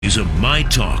is a My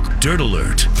Talk Dirt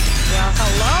Alert. Well,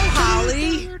 hello,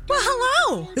 Holly. Well,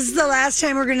 hello. This is the last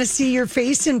time we're going to see your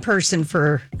face in person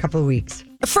for a couple of weeks.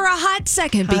 For a hot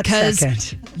second,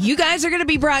 because you guys are going to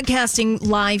be broadcasting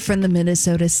live from the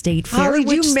Minnesota State Fair, Holly, do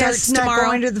which you starts miss not tomorrow.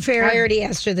 going to the fair? I already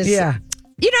asked her this. Yeah.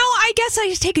 You know, I guess I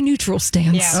just take a neutral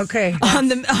stance. Yeah. Okay.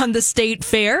 On the state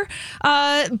fair,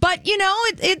 but you know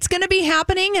it's going to be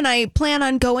happening, and I plan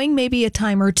on going maybe a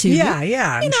time or two.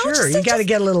 Yeah, I'm sure. You got to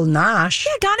get a little nosh.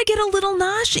 Yeah, got to get a little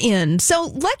nosh in.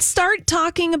 So let's start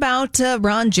talking about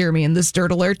Ron Jeremy in this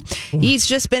Dirt Alert. He's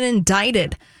just been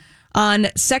indicted on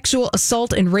sexual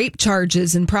assault and rape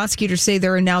charges, and prosecutors say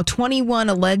there are now 21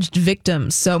 alleged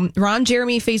victims. So Ron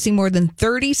Jeremy facing more than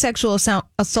 30 sexual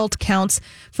assault counts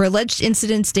for alleged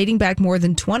incidents dating back more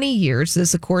than 20 years.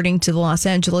 This according to the Los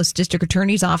Angeles District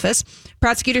Attorney's Office.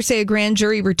 Prosecutors say a grand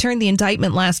jury returned the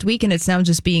indictment last week, and it's now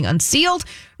just being unsealed.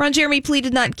 Ron Jeremy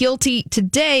pleaded not guilty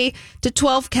today to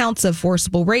 12 counts of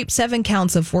forcible rape, 7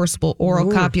 counts of forcible oral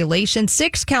copulation,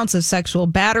 6 counts of sexual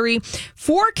battery,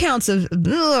 4 counts of...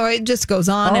 it just goes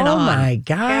on and on. Oh, my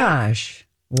gosh.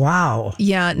 Wow.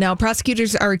 Yeah. Now,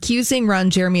 prosecutors are accusing Ron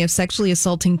Jeremy of sexually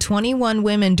assaulting 21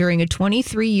 women during a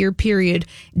 23-year period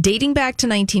dating back to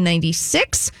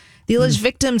 1996. The alleged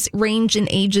victims range in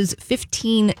ages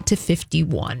 15 to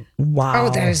 51. Wow. Oh,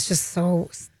 that is just so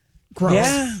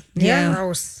gross. Yeah.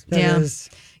 Gross. That is.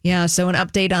 Yeah, so an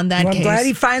update on that Well, I'm case. glad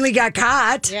he finally got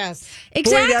caught. Yes.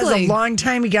 Exactly. Boy, that was a long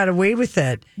time he got away with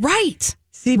it. Right.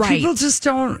 See, right. people just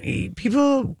don't...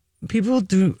 People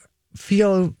do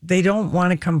feel they don't want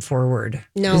to come forward.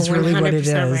 No, is really 100% what it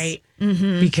is. right.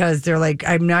 Because they're like,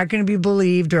 I'm not going to be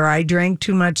believed, or I drank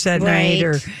too much that night,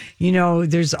 or,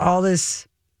 there's all this...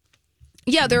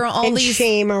 Yeah, there are all And these...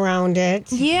 shame around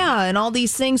it. Yeah, and all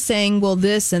these things saying, well,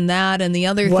 this and that and the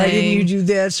other thing. Why didn't you do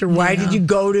this? Or why did you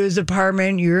go to his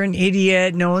apartment? You're an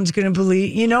idiot. No one's going to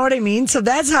believe. You know what I mean? So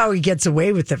that's how he gets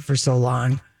away with it for so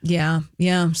long. Yeah.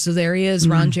 So there he is,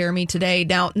 Ron Jeremy today.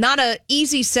 Now, not an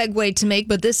easy segue to make,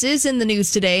 but this is in the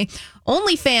news today.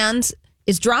 OnlyFans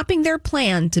is dropping their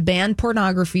plan to ban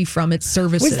pornography from its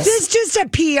services. Was this just a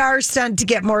PR stunt to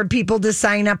get more people to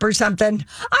sign up or something?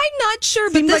 I'm not sure,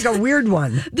 but Seems like a weird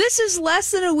one. This is less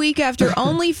than a week after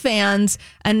OnlyFans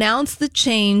announced the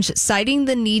change, citing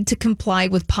the need to comply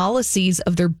with policies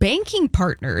of their banking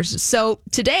partners. So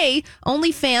today,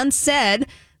 OnlyFans said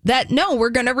that, no,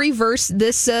 we're going to reverse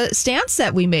this stance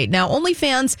that we made. Now,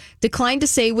 OnlyFans declined to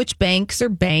say which banks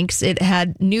it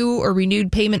had new or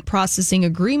renewed payment processing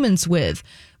agreements with.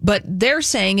 But they're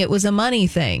saying it was a money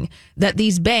thing, that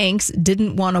these banks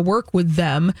didn't want to work with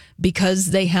them because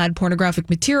they had pornographic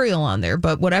material on there.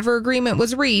 But whatever agreement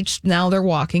was reached, now they're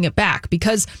walking it back,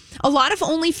 because a lot of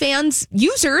OnlyFans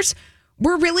users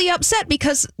were really upset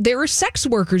because there are sex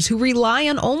workers who rely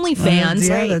on OnlyFans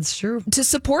that's true. to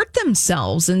support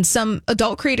themselves. And some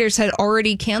adult creators had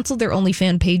already canceled their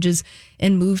OnlyFans pages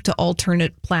and moved to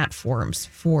alternate platforms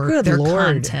for their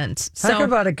content. Talk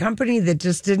about a company that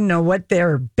just didn't know what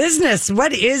their business,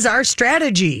 what is our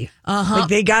strategy? Like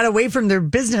they got away from their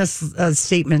business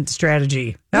statement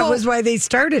strategy. That was why they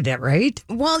started it, right?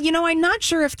 Well, I'm not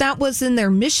sure if that was in their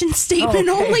mission statement,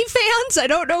 OnlyFans. I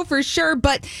don't know for sure.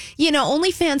 But,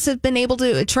 OnlyFans have been able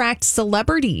to attract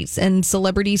celebrities and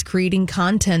celebrities creating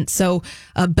content. So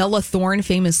Bella Thorne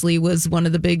famously was one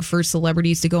of the big first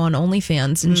celebrities to go on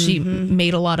OnlyFans, and she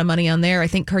made a lot of money on there. I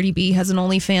think Cardi B has an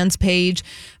OnlyFans page,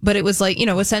 but it was like,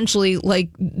 essentially like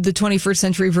the 21st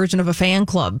century version of a fan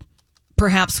club,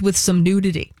 perhaps with some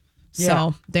nudity.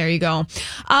 So there you go.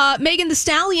 Megan Thee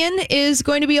Stallion is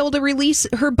going to be able to release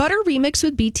her Butter remix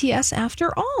with BTS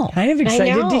after all. Kind of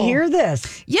excited to hear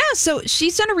this. Yeah, so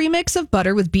she's done a remix of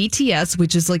Butter with BTS,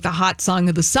 which is like the hot song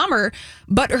of the summer.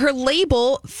 But her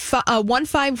label,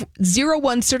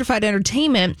 1501 Certified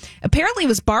Entertainment, apparently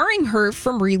was barring her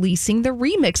from releasing the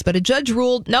remix. But a judge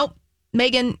ruled, nope,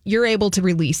 Megan, you're able to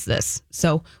release this.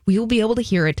 So we will be able to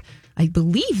hear it, I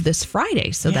believe, this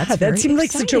Friday. So that's very that seemed like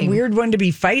exciting. such a weird one to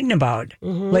be fighting about.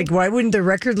 Like, why wouldn't the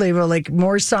record label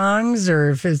more songs, or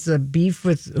if it's a beef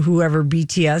with whoever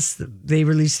BTS they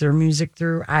release their music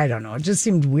through? I don't know. It just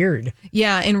seemed weird.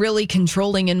 Yeah, and really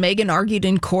controlling. And Megan argued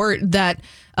in court that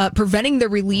preventing the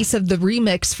release of the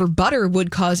remix for Butter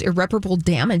would cause irreparable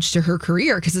damage to her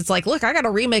career, because it's like, look, I got a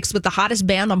remix with the hottest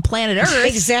band on planet Earth.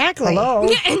 Exactly. Hello.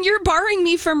 Yeah, and you're barring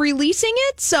me from releasing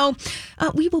it. So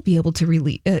we will be able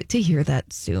to hear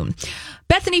that soon.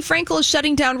 Bethany Frankel is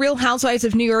shutting down Real Housewives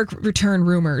of New York return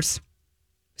rumors.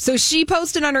 So she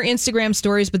posted on her Instagram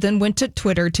stories, but then went to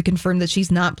Twitter to confirm that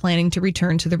she's not planning to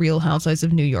return to the Real Housewives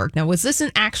of New York. Now, was this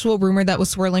an actual rumor that was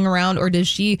swirling around, or is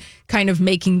she kind of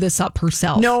making this up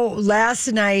herself? No, last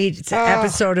night's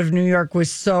episode of New York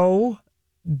was so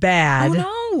bad. Oh,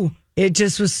 no. It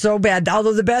just was so bad.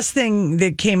 Although the best thing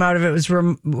that came out of it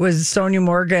was Sonia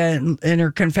Morga in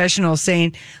her confessional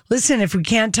saying, listen, if we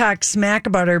can't talk smack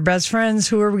about our best friends,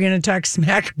 who are we going to talk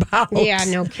smack about? Yeah,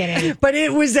 no kidding. But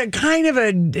it was a kind of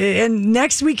and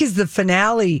next week is the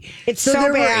finale. It's so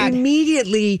there bad. Were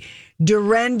immediately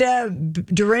Dorinda,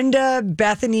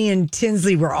 Bethany, and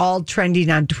Tinsley were all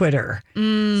trending on Twitter.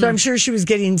 So I'm sure she was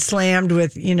getting slammed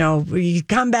with, you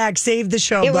come back, save the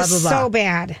show, It blah, was blah, blah. so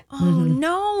bad. Oh,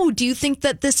 no. Do you think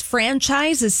that this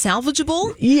franchise is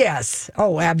salvageable? Yes.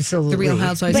 Oh, absolutely. The Real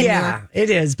Housewives of New Yeah, York. it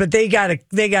is. But they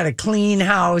gotta clean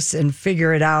house and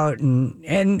figure it out,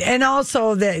 and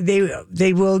also that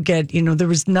they will get. There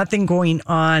was nothing going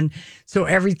on, so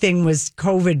everything was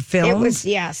COVID filmed. It was,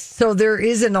 yes. So there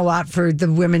isn't a lot for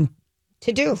the women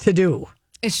To do. to do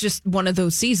It's just one of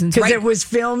those seasons, because right? it was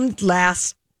filmed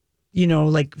last,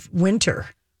 like winter.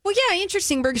 Well, yeah,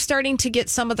 interesting. We're starting to get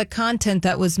some of the content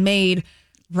that was made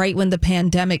right when the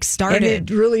pandemic started. And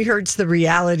it really hurts the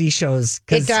reality shows.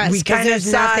 It does, We 'cause kind of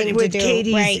there's saw nothing it to with do.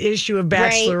 Katie's Right. issue of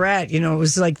Right. Bachelorette. It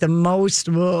was like the most,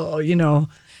 the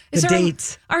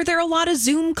dates. Are there a lot of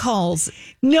Zoom calls?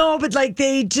 No, but like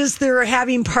they're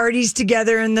having parties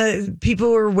together and the people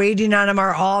who are waiting on them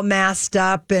are all masked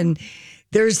up and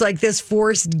there's like this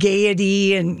forced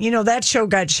gaiety and, that show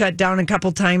got shut down a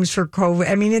couple times for COVID.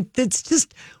 I mean, it's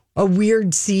just a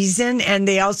weird season and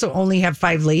they also only have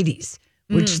 5 ladies,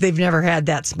 which they've never had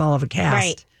that small of a cast.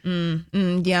 Right.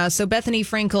 Yeah, so Bethany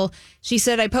Frankel, she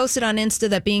said, I posted on Insta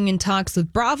that being in talks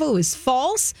with Bravo is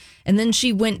false. And then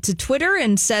she went to Twitter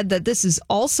and said that this is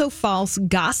also false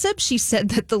gossip. She said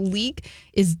that the leak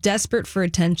is desperate for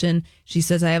attention. She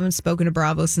says, I haven't spoken to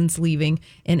Bravo since leaving,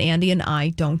 and Andy and I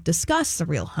don't discuss the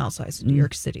Real Housewives of New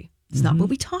York City. It's not what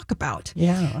we talk about.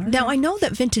 Yeah. all right. Now, I know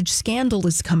that Vintage Scandal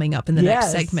is coming up in the next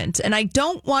Yes. segment, and I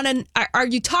don't want to. Are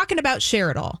you talking about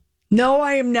Cher at all? No,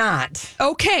 I am not.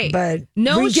 Okay. But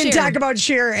no we can Cher. talk about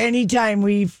Cher anytime.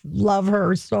 We love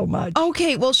her so much.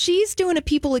 Okay, well, she's doing a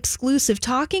People exclusive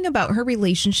talking about her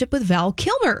relationship with Val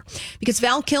Kilmer because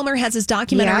Val Kilmer has his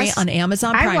documentary Yes. on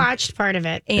Amazon Prime. I watched part of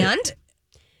it. And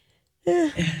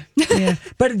Yeah.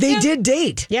 But they did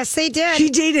date. Yes, they did. She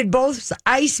dated both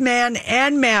Iceman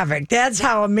and Maverick. That's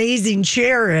how amazing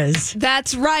Cher is.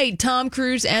 that's right, Tom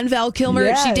Cruise and Val Kilmer.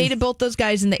 Yes. She dated both those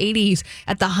guys in the 80s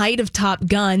at the height of Top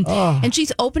Gun. And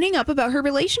she's opening up about her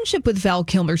relationship with Val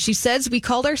Kilmer. She says, we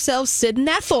called ourselves Sid and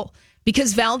Ethel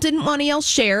because Val didn't want to yell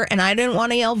Cher and I didn't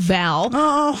want to yell Val.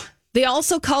 Oh, They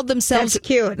also called themselves That's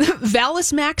cute.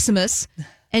 Valus Maximus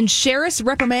and Sherris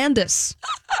Reprimandus.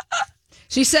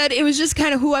 She said it was just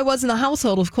kind of who I was in the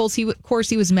household. Of course, he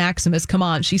was Maximus. Come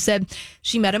on. She said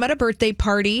she met him at a birthday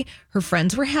party her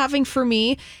friends were having for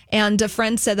me. And a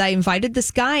friend said, I invited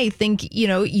this guy. I think,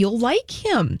 you'll like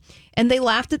him. And they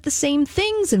laughed at the same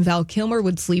things. And Val Kilmer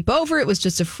would sleep over. It was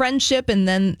just a friendship. And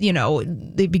then,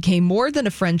 they became more than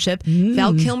a friendship.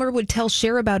 Val Kilmer would tell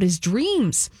Cher about his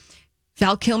dreams.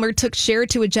 Val Kilmer took Cher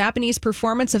to a Japanese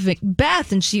performance of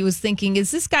Macbeth, and she was thinking, is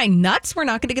this guy nuts? We're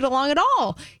not going to get along at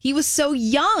all. He was so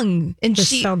young. And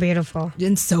Just so beautiful.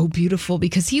 and so beautiful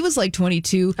because he was like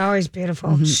 22. Always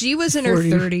beautiful. She was in her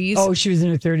 30s. Oh, she was in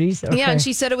her 30s? Okay. Yeah, and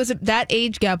she said that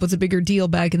age gap was a bigger deal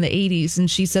back in the 80s. And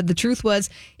she said the truth was,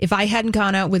 if I hadn't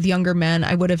gone out with younger men,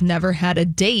 I would have never had a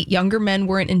date. Younger men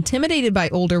weren't intimidated by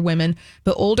older women,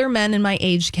 but older men in my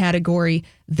age category,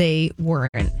 they weren't.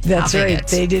 That's having right. it.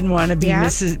 They didn't want to be Yeah.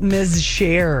 Ms.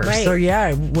 Cher. Right. So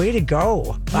yeah, way to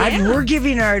go. Yeah. We're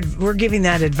giving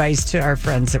that advice to our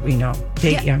friends that we know.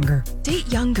 Date younger. Date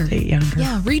younger. Date younger.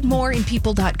 Yeah, read more in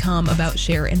people.com about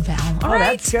Cher and Val. All Oh,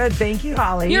 right. that's good. Thank you,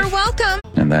 Holly. You're welcome.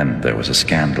 And then there was a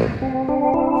scandal.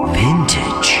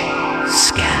 Vintage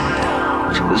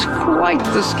Scandal. It was quite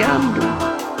the scandal.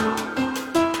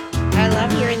 I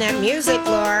love hearing that music,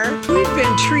 Laura. We've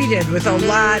been treated with a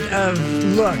lot of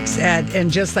looks at, and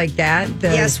just like that, the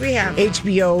Yes, we have.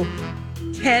 HBO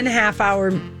 10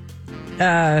 half-hour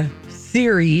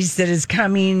series that is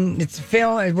coming. It's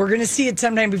film. We're going to see it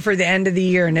sometime before the end of the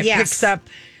year, and it Yes. picks up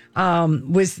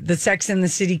with the Sex and the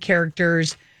City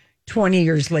characters 20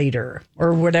 years later,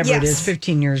 or whatever it is, Yes.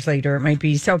 15 years later, it might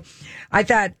be. So I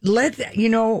thought,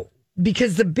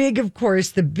 because the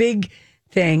big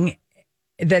thing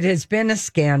that has been a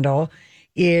scandal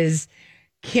is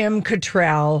Kim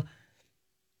Cattrall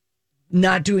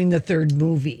not doing the third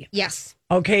movie. Yes.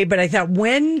 Okay, but I thought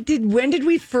when did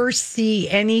we first see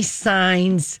any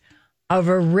signs of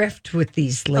a rift with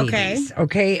these ladies.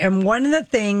 Okay. And one of the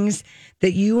things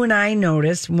that you and I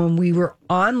noticed when we were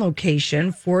on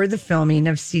location for the filming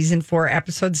of season 4,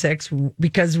 episode 6,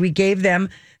 because we gave them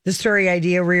the story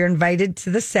idea, we were invited to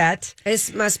the set.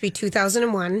 This must be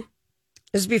 2001.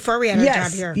 This was before we had our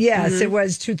job here. Yes, it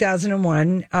was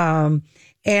 2001. Like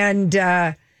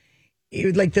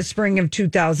the spring of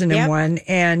 2001. Yep.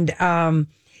 And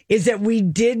is that we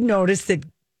did notice that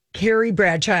Carrie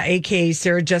Bradshaw, a.k.a.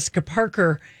 Sarah Jessica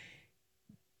Parker,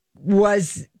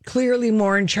 was clearly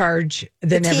more in charge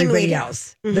than everybody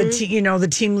else. Mm-hmm. The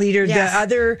team leader. Yes. The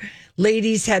other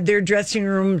ladies had their dressing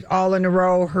room all in a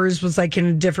row. Hers was like in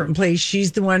a different place.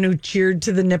 She's the one who cheered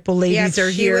to the nipple ladies are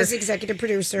here. She was executive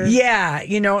producer. Yeah,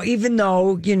 even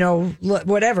though,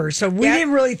 whatever. So we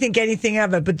didn't really think anything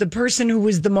of it. But the person who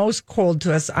was the most cold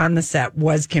to us on the set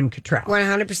was Kim Cattrall.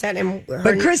 100%.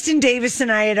 But Kristen Davis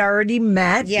and I had already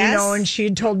met, and she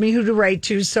had told me who to write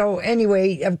to. So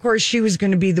anyway, of course, she was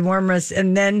going to be the warmest.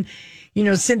 And then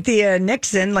Cynthia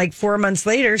Nixon, like 4 months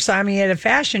later, saw me at a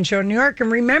fashion show in New York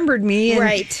and remembered me.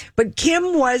 Right. But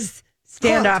Kim was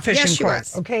standoffish and cold.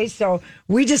 Was. Okay, so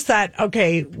we just thought,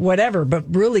 okay, whatever.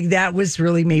 But really, that was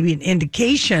really maybe an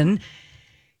indication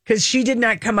because she did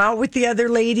not come out with the other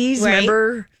ladies. Right.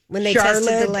 Remember when they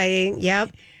tested the lady?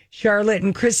 Yep. Charlotte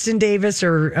and Kristen Davis,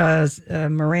 or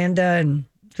Miranda and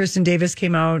Kristen Davis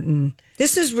came out and.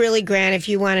 This is really grand if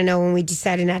you want to know when we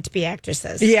decided not to be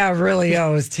actresses. Yeah, really.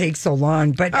 It takes so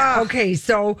long. But okay,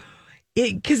 so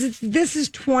this is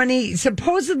 20.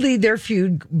 Supposedly their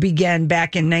feud began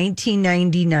back in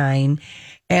 1999,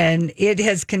 and it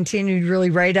has continued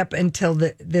really right up until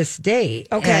this day.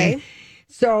 Okay. And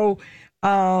so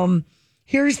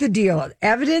here's the deal.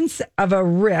 Evidence of a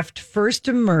rift first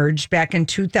emerged back in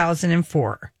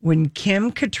 2004 when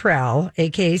Kim Cattrall,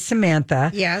 a.k.a.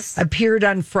 Samantha, appeared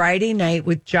on Friday Night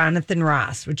with Jonathan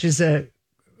Ross, which is a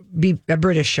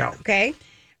British show. Okay.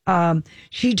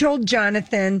 She told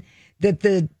Jonathan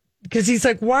that because he's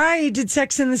like, why did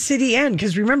Sex and the City end?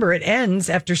 Because remember, it ends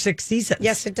after 6 seasons.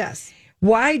 Yes, it does.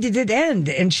 Why did it end?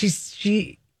 And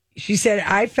she said,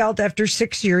 I felt after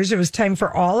 6 years it was time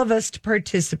for all of us to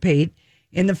participate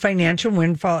in the financial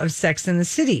windfall of Sex and the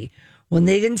City. When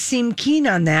they didn't seem keen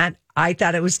on that, I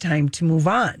thought it was time to move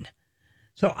on.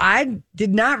 So I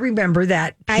did not remember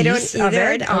that piece I don't either of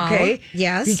it. At all. Okay.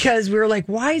 Yes. Because we were like,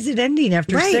 why is it ending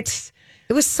after 6?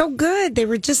 It was so good. They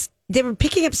were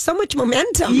picking up so much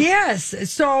momentum. Yes.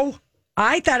 So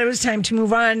I thought it was time to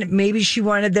move on. Maybe she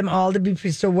wanted them all to be.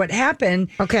 So what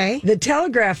happened? Okay. The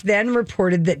Telegraph then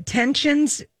reported that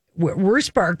tensions were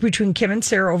sparked between Kim and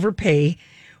Sarah over pay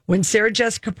when Sarah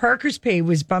Jessica Parker's pay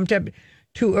was bumped up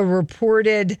to a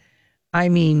reported,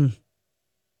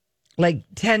 like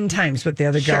 10 times what the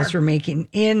other girls were making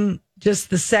in just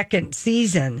the second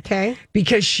season. Okay.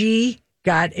 Because she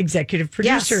got executive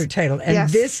producer title. And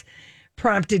this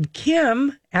prompted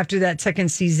Kim, after that second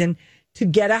season, to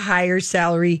get a higher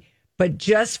salary, but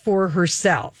just for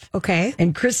herself. Okay.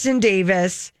 And Kristen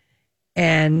Davis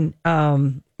and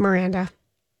Miranda.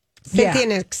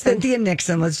 Cynthia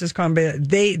Nixon, let's just call them.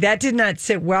 That did not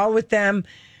sit well with them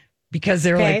because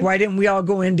they were like, why didn't we all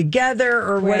go in together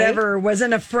or whatever? It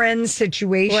wasn't a friend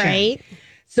situation. Right.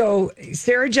 So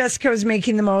Sarah Jessica was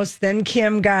making the most. Then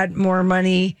Kim got more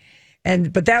money.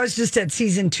 But that was just at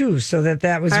season 2. So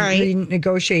that was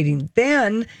renegotiating.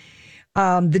 Then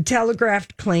the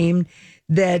Telegraph claimed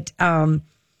that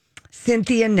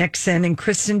Cynthia Nixon and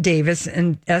Kristen Davis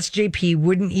and SJP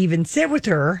wouldn't even sit with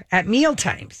her at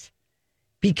mealtimes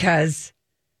because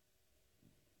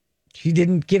she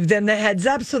didn't give them the heads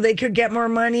up so they could get more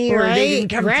money or they didn't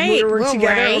come to work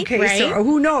together. So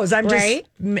who knows? I'm just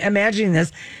imagining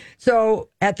this. So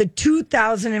at the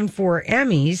 2004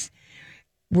 Emmys,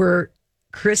 where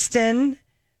Kristen,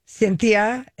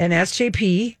 Cynthia, and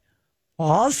SJP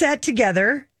all sat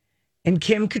together and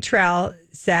Kim Cattrall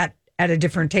sat at a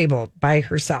different table by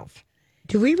herself.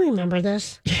 Do we remember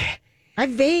this?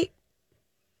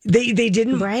 They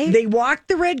didn't. Right? They walked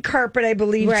the red carpet, I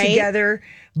believe, together.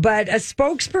 But a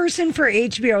spokesperson for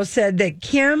HBO said that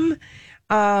Kim,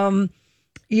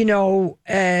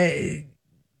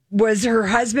 was her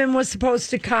husband was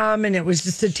supposed to come, and it was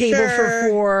just a table for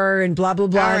 4, and blah blah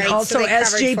blah. And also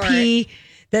SJP.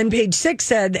 Then Page 6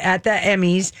 said at the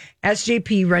Emmys,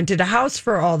 SJP rented a house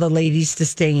for all the ladies to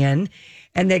stay in,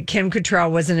 and that Kim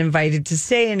Cattrall wasn't invited to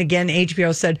stay. And again,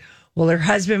 HBO said, well, her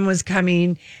husband was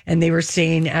coming and they were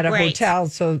staying at a hotel.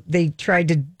 So they tried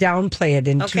to downplay it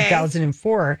in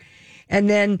 2004. And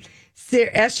then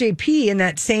SJP, in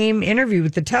that same interview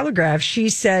with the Telegraph, she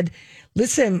said,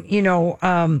 listen,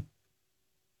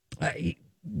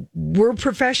 we're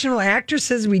professional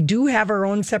actresses. We do have our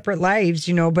own separate lives,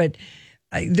 but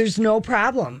there's no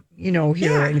problem,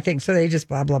 here or anything. So they just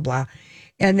blah, blah, blah.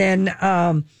 And then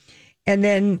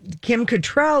Kim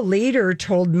Cattrall later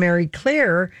told Mary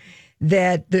Claire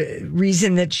that the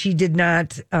reason that she did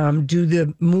not do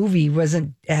the movie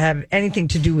wasn't have anything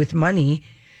to do with money.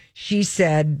 She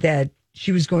said that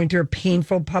she was going through a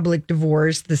painful public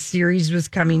divorce. The series was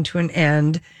coming to an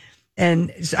end.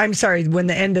 And I'm sorry, when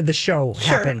the end of the show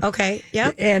happened. Okay.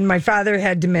 Yeah. And my father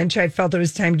had dementia. I felt it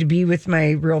was time to be with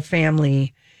my real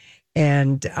family.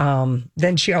 And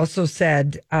then she also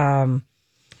said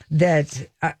that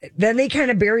then they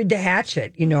kind of buried the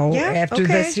hatchet, after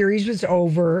the series was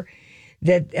over.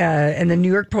 That and the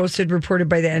New York Post had reported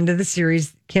by the end of the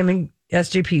series, Kim and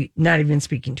SJP not even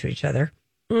speaking to each other,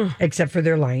 except for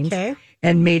their lines,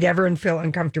 and made everyone feel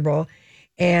uncomfortable.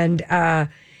 And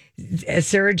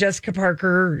Sarah Jessica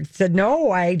Parker said, "No,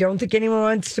 I don't think anyone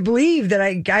wants to believe that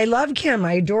I love Kim.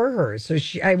 I adore her. So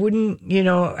I wouldn't,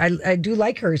 I do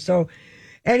like her." So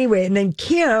anyway, and then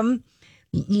Kim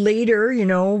later,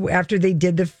 after they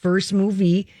did the first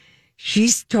movie,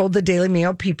 she's told the Daily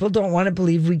Mail, people don't want to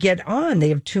believe we get on. They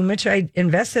have too much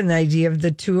invested in the idea of the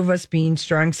two of us being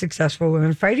strong, successful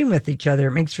women fighting with each other.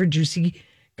 It makes for juicy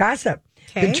gossip.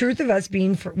 The truth of us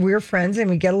being we're friends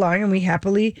and we get along and we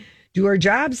happily do our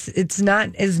jobs, it's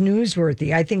not as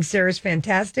newsworthy. I think Sarah's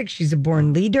fantastic. She's a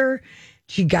born leader.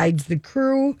 She guides the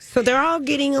crew. So they're all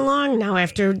getting along now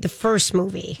after the first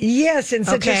movie. Yes, in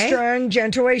such a strong,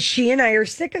 gentle way. She and I are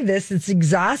sick of this. It's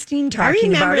exhausting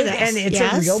talking about it, and it's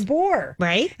a real bore.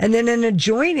 Right. And then in a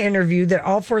joint interview that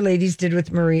all four ladies did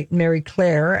with Mary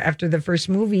Claire after the first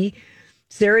movie,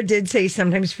 Sarah did say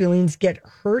sometimes feelings get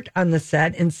hurt on the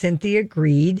set, and Cynthia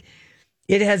agreed.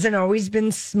 It hasn't always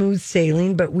been smooth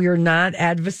sailing, but we are not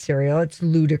adversarial. It's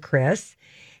ludicrous.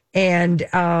 And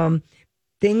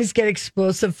things get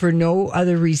explosive for no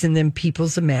other reason than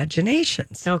people's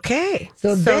imaginations. Okay.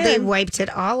 So then, they wiped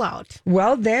it all out.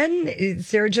 Well, then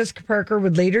Sarah Jessica Parker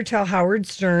would later tell Howard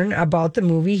Stern about the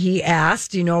movie. He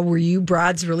asked, were you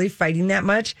broads really fighting that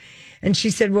much? And she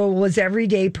said, well, was every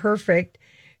day perfect?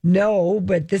 No,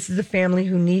 but this is a family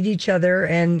who need each other.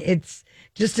 And it's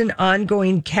just an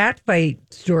ongoing catfight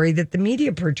story that the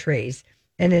media portrays.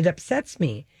 And it upsets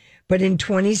me. But in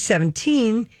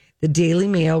 2017... the Daily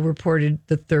Mail reported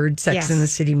the third Sex and the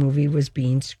City movie was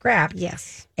being scrapped.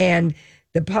 Yes. And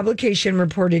the publication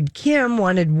reported Kim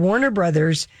wanted Warner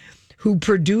Brothers, who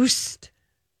produced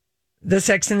the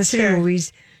Sex and the City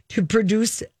movies, to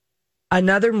produce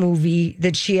another movie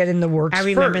that she had in the works I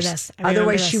remember first. this.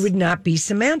 Otherwise, she would not be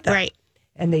Samantha. Right.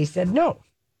 And they said no.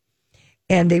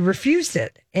 And they refused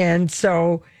it. And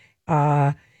so...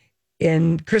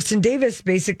 and Kristen Davis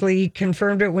basically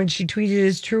confirmed it when she tweeted,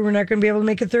 "It's true, we're not going to be able to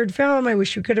make a third film. I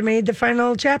wish we could have made the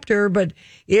final chapter." But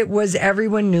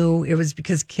everyone knew it was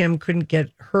because Kim couldn't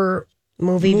get her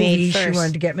movie made first. She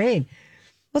wanted to get made.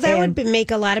 Well, that would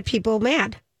make a lot of people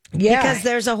mad. Yeah. Because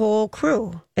there's a whole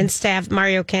crew and staff,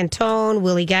 Mario Cantone,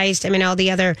 Willie Geist, all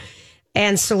the other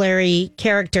ancillary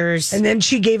characters. And then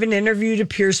she gave an interview to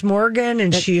Piers Morgan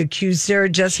and she accused Sarah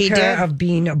Jessica of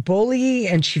being a bully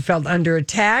and she felt under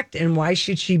attack. And why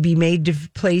should she be made to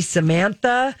play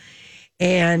Samantha?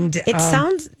 And it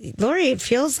sounds, Lori, it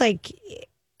feels like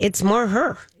it's more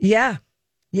her. Yeah.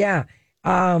 Yeah.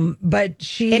 But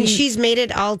she's made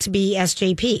it all to be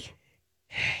SJP.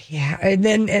 Yeah, and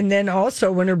then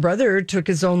also when her brother took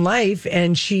his own life,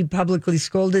 and she publicly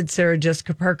scolded Sarah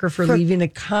Jessica Parker for leaving a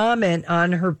comment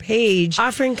on her page,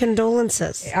 offering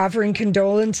condolences,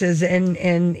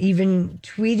 and even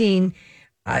tweeting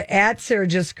at Sarah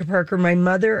Jessica Parker. My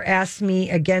mother asked me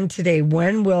again today,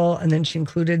 when will, and then she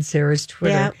included Sarah's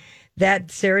Twitter, that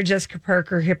Sarah Jessica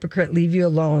Parker hypocrite leave you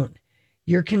alone.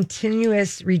 Your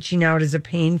continuous reaching out is a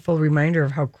painful reminder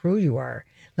of how cruel you are.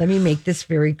 Let me make this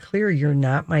very clear. You're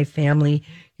not my family.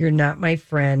 You're not my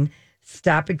friend.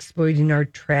 Stop exploiting our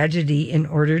tragedy in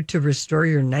order to restore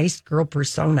your nice girl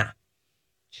persona.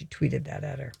 She tweeted that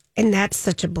at her. And that's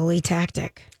such a bully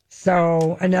tactic.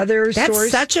 So another That's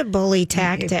source. Such a bully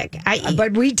tactic.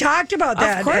 But we talked about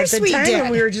that of course at the time. did.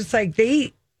 And we were just like,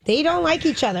 they don't like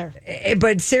each other.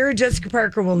 But Sarah Jessica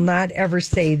Parker will not ever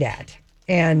say that.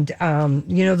 And,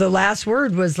 the last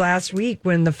word was last week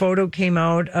when the photo came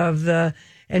out of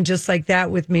and just like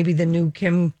that with maybe the new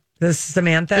the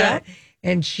Samantha. Yeah.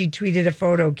 And she tweeted a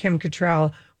photo, Kim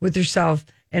Cattrall, with herself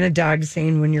and a dog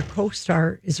saying, when your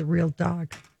co-star is a real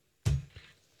dog.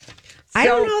 I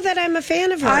don't know that I'm a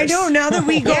fan of hers. I know. Now that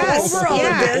we go over all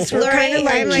of this, we're kind of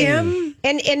like Kim.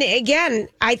 And again,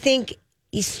 I think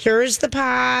he stirs the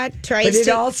pot, But it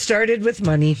all started with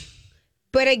money.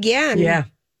 But again. Yeah.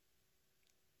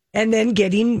 and then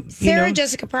getting Sarah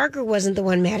Jessica Parker wasn't the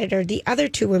one mad at her. The other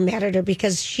two were mad at her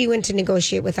because she went to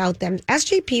negotiate without them.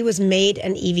 SJP was made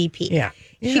an EVP. Yeah.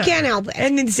 She can't help it.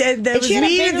 And it said that And was she had a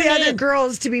me and bigger the other name.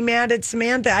 girls to be mad at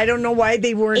Samantha. I don't know why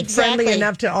they weren't friendly Exactly.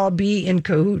 enough to all be in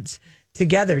cahoots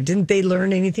together. Didn't they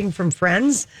learn anything from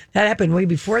Friends? That happened way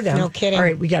before them. No kidding. All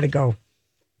right, we got to go.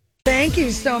 Thank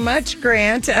you so much,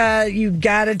 Grant. You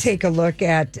got to take a look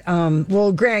at,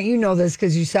 Grant, you know this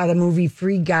because you saw the movie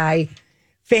Free Guy.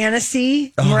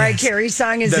 Fantasy, Mariah Carey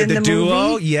song is in the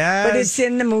duo, movie. yes. But it's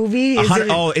in the movie.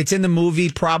 It's in the movie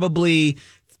probably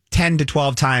 10 to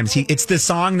 12 times. It's the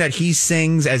song that he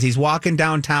sings as he's walking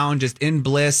downtown just in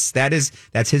bliss. That's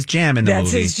his jam in the movie.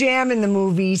 That's his jam in the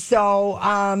movie. So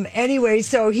anyway,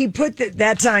 so he put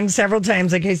that song several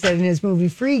times, like I said, in his movie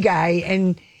Free Guy,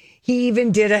 and he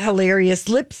even did a hilarious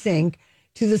lip sync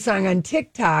to the song on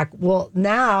TikTok. Well,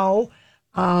 now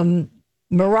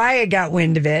Mariah got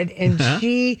wind of it, and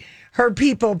her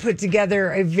people put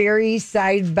together a very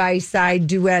side-by-side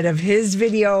duet of his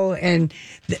video and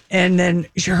then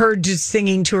her just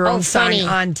singing to her own funny. song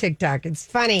on TikTok. It's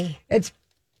Funny.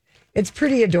 It's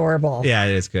pretty adorable. Yeah,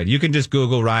 it is good. You can just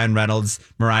Google Ryan Reynolds,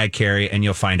 Mariah Carey, and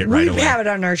you'll find it right away. We have it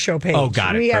on our show page. Oh,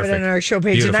 got it. We have it Perfect. on our show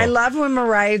page. Beautiful. And I love when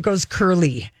Mariah goes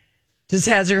curly. Just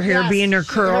has her hair be in her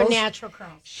curls. Her natural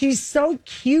curls. She's so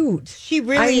cute. She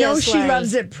really I know is, she Larry.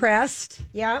 loves it pressed.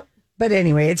 Yeah. But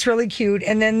anyway, it's really cute.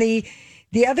 And then the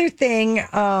other thing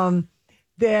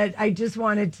that I just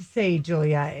wanted to say,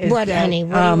 Julia, is What, that, honey?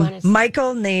 What do you want to say?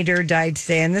 Michael Nader died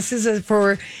today. And this is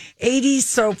for 80s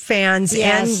soap fans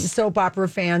Yes. and soap opera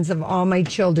fans of All My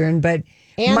Children. But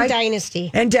And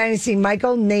Dynasty. And Dynasty.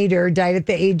 Michael Nader died at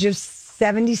the age of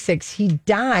 76. He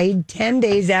died 10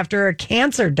 days after a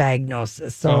cancer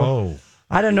diagnosis. So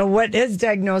I don't know what his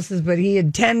diagnosis, but he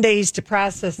had 10 days to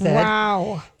process it.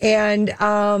 Wow. And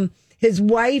his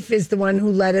wife is the one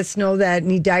who let us know that,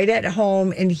 and he died at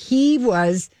home. And he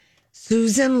was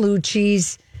Susan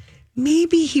Lucci's,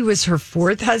 maybe he was her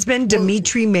fourth husband,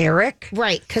 Dimitri Merrick.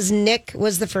 Right, because Nick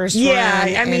was the first one.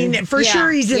 Yeah, I mean, and- for sure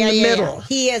he's in the middle. Yeah.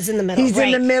 He is in the middle. He's in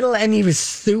the middle, and he was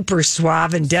super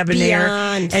suave and debonair.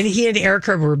 Beyond. And he and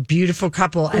Erica were a beautiful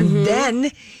couple. And then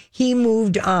he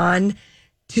moved on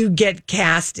to get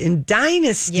cast in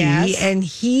Dynasty, Yes. and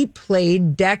he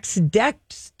played Dex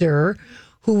Dexter,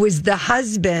 who was the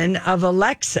husband of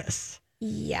Alexis,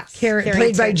 Yes. played by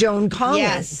Carrington. Joan Collins.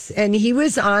 Yes. And he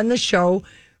was on the show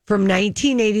from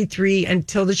 1983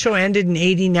 until the show ended in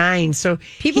 89. So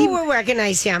People will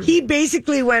recognize him. he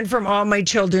basically went from All My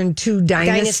Children to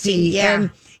Dynasty. yeah.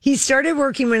 And he started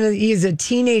working when he was a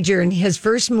teenager, and his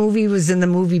first movie was in the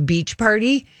movie Beach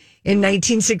Party in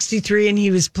 1963, and he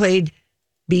was played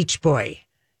Beach Boy.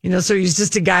 So he was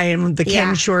just a guy in the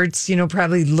Ken shorts,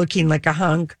 probably looking like a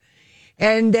hunk.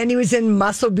 And then he was in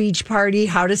Muscle Beach Party,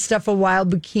 How to Stuff a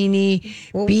Wild Bikini,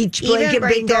 Beach Blanket Even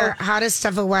right Bingo. there, How to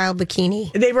Stuff a Wild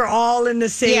Bikini. They were all in the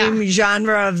same Yeah.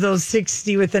 genre of those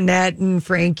 60 with Annette and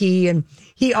Frankie. And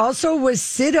he also was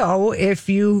Sido, if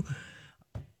you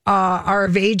are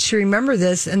of age to remember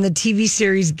this, in the TV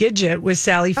series Gidget with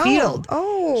Sally Field.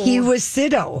 Oh. He was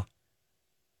Sido.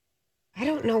 I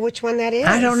don't know which one that is.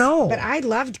 I don't know. But I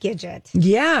loved Gidget.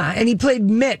 Yeah, and he played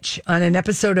Mitch on an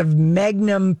episode of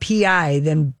Magnum PI,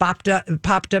 then popped up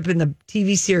in the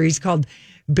TV series called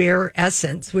Bare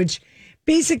Essence, which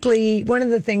basically one of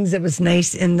the things that was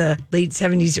nice in the late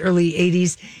 70s, early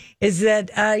 80s is that,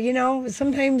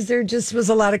 sometimes there just was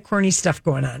a lot of corny stuff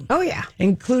going on. Oh, yeah.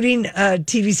 Including a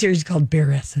TV series called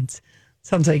Bare Essence.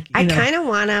 Sounds like, I kind of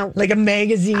want to. like a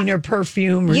magazine or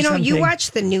perfume or something. You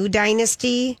watch the new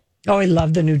Dynasty, Oh, I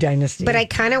love the new Dynasty. but I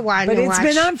kind of want But to it's watch.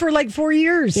 been on for like 4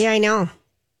 years. Yeah, I know.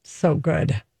 So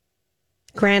good.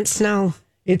 Grant Snow.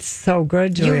 It's so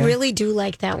good, Julia. You really do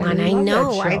like that one. I love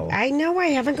know. that show. I know. I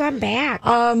haven't gone back.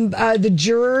 The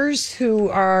jurors who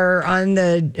are on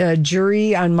the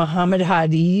jury on Muhammad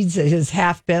Hadi's, his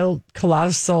half-built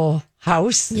colossal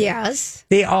house, Yes.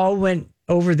 they all went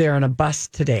over there on a bus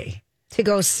today. To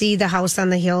go see the house on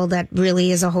the hill that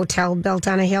really is a hotel built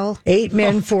on a hill. 8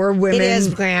 men, 4 women. It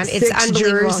is, Grant. It's 6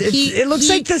 unbelievable. jurors. It looks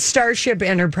like the Starship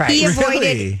Enterprise. He avoided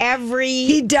Really? every.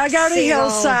 He dug out a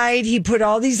hillside. He put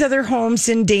all these other homes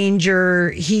in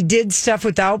danger. He did stuff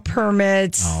without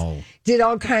permits. Oh. Did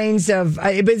all kinds of.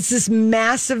 But it's this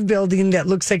massive building that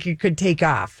looks like it could take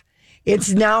off.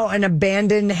 It's now an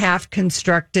abandoned,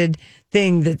 half-constructed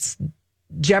thing that's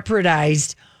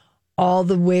jeopardized all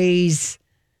the ways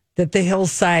that the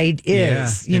hillside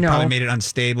is. It probably made it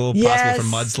unstable, possible for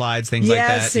mudslides, things like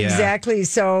that. Yes, exactly.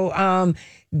 So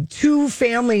 2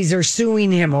 families are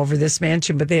suing him over this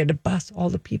mansion, but they had to bus all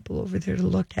the people over there to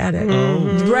look at it.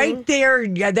 Right there,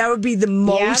 yeah, that would be the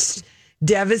most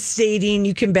devastating.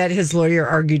 You can bet his lawyer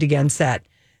argued against that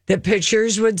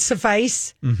pictures would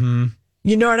suffice. Mm-hmm.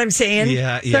 You know what I'm saying?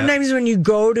 Yeah. Sometimes when you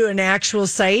go to an actual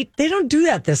site, they don't do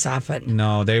that this often.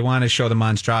 No, they want to show the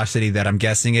monstrosity that I'm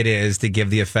guessing it is to give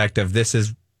the effect of this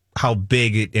is how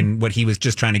big and what he was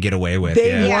just trying to get away with.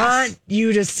 They want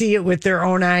you to see it with their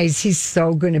own eyes. He's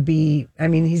so going to be,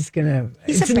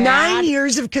 it's 9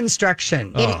 years of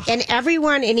construction. And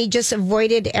everyone, and he just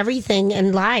avoided everything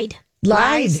and lied.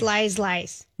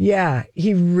 Lies. Yeah,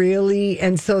 he really,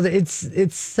 and so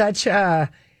it's such a,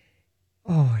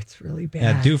 it's really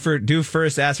bad. Yeah, do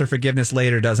first, ask for forgiveness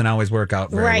later doesn't always work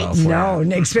out very well for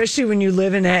you. Especially when you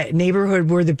live in a neighborhood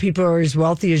where the people are as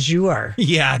wealthy as you are.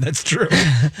 Yeah, that's true.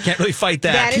 Can't really fight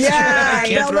that. That is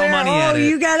true. Can't throw money at it.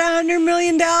 You got $100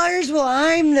 million? Well,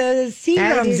 I'm the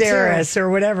Seagram's heiress or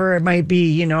whatever it might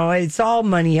be. It's all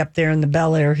money up there in the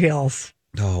Bel Air Hills.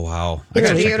 Oh, wow.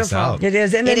 It's beautiful. It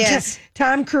is. And then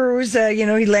Tom Cruise,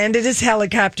 he landed his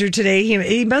helicopter today.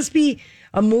 He must be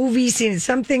a movie scene,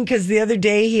 something, because the other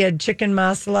day he had chicken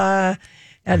masala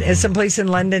at someplace in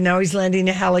London. Now he's landing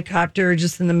a helicopter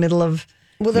just in the middle of.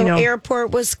 Well, the airport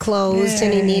was closed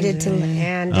and he needed to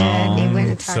land. And he went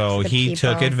and talked to the people.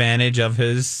 Took advantage of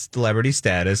his celebrity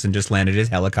status and just landed his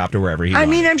helicopter wherever he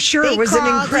wanted. I'm sure it was an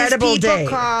incredible day.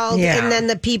 And then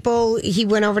the people, he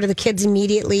went over to the kids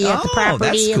immediately at the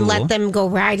property and let them go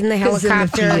ride in the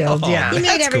helicopter. In the field, he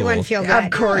made everyone feel good.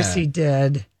 Of course he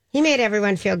did. He made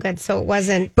everyone feel good, so it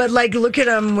wasn't. But look at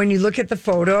him. When you look at the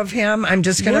photo of him, I'm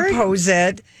just going to pose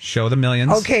it. Show the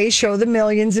millions. Okay, show the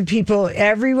millions of people.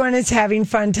 Everyone is having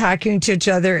fun talking to each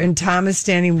other, and Tom is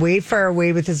standing way far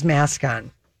away with his mask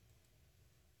on.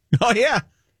 Oh, yeah.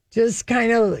 Just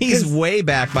kind of. He's way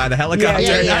back by the helicopter,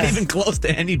 Yeah. not even close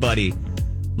to anybody.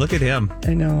 Look at him.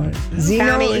 I know.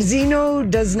 Zeno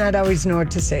does not always know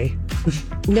what to say.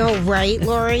 No, right,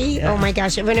 Lori? Yeah. Oh, my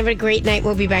gosh. Everyone have a great night.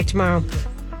 We'll be back tomorrow.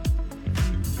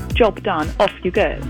 Job done. Off you go.